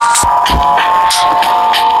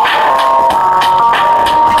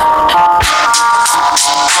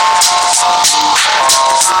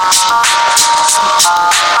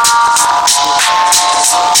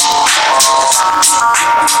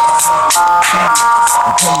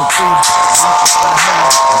coming through. Reaching for the honey.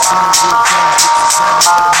 I'm doing good things. Get the time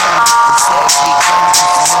for the money. They say I get money.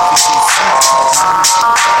 Just enough to get sweet. Talk money.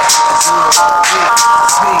 I do it all week.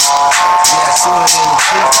 Sweet. Yeah, I do it in the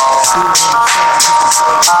street. I do it in the street. Just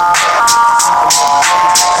the boy.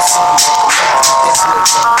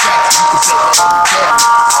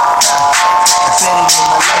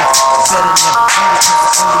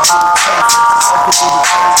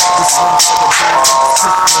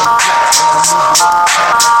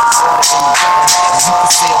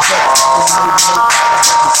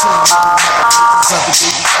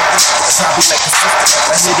 Probably like a sister,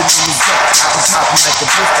 I hit him in his neck. I can pop him like a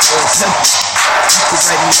blister or a pimple. You can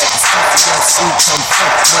write me like a sister, young food come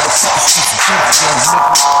from. Motherfucker, streets of people,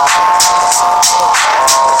 young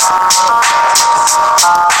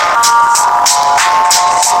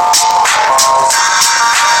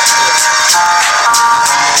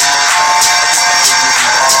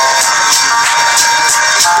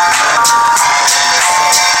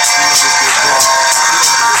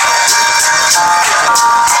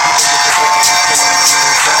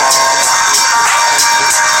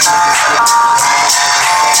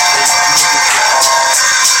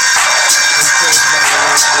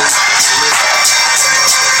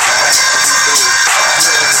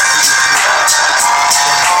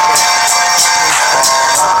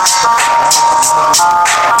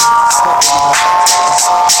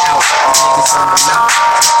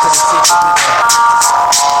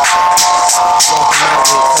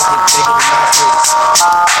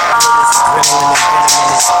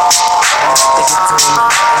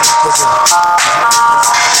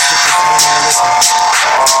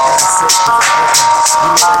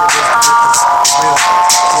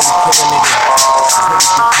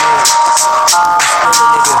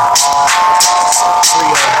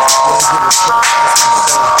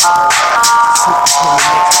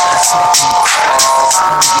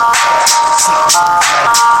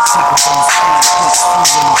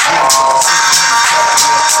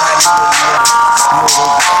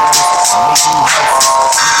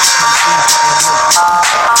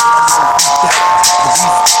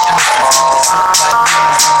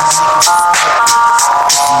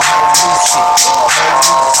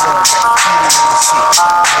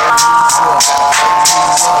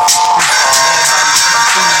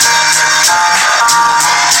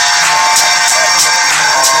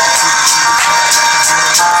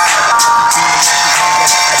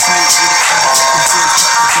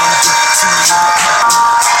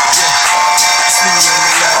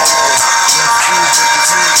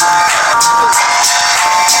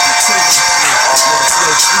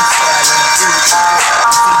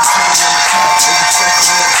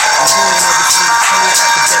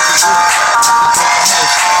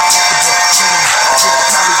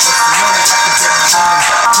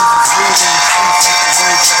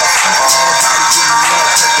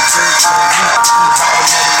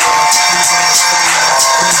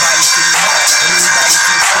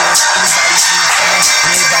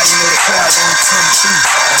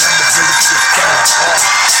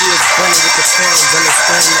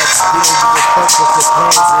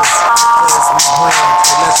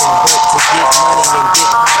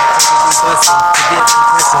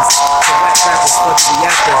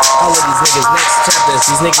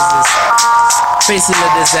These niggas is facing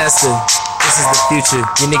a disaster. This is the future.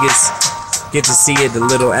 You niggas get to see it a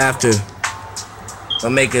little after.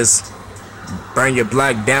 They'll make us burn your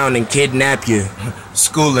block down and kidnap you.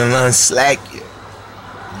 School and unslack you.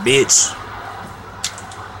 Bitch.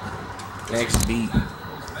 Next beat.